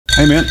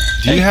Hey man,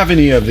 do you have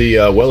any of the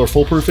Weller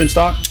Foolproof in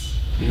stock?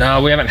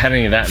 No, we haven't had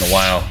any of that in a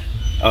while.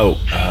 Oh,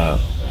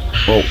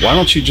 well, why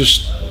don't you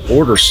just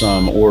order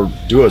some or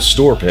do a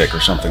store pick or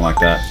something like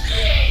that?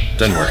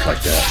 Doesn't work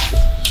like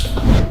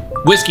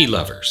that. Whiskey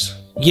lovers,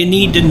 you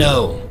need to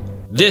know.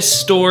 This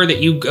store that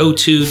you go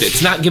to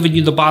that's not giving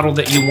you the bottle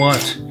that you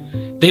want,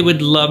 they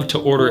would love to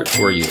order it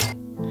for you,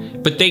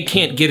 but they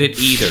can't get it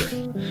either.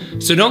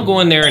 So don't go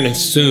in there and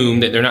assume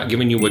that they're not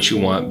giving you what you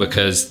want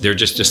because they're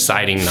just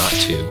deciding not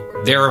to.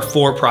 They're a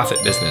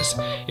for-profit business.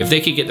 If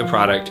they could get the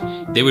product,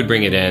 they would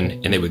bring it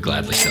in and they would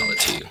gladly sell it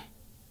to you.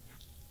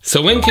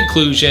 So in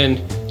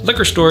conclusion,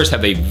 liquor stores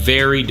have a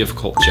very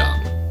difficult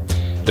job.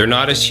 They're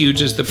not as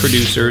huge as the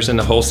producers and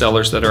the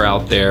wholesalers that are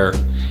out there,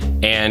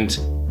 and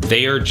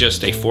they are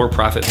just a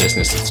for-profit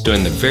business that's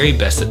doing the very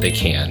best that they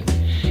can.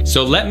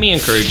 So let me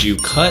encourage you,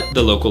 cut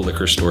the local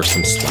liquor store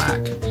some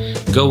slack.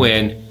 Go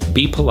in,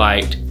 be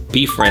polite,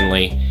 be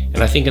friendly,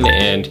 and I think in the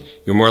end,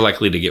 you're more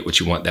likely to get what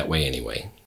you want that way anyway.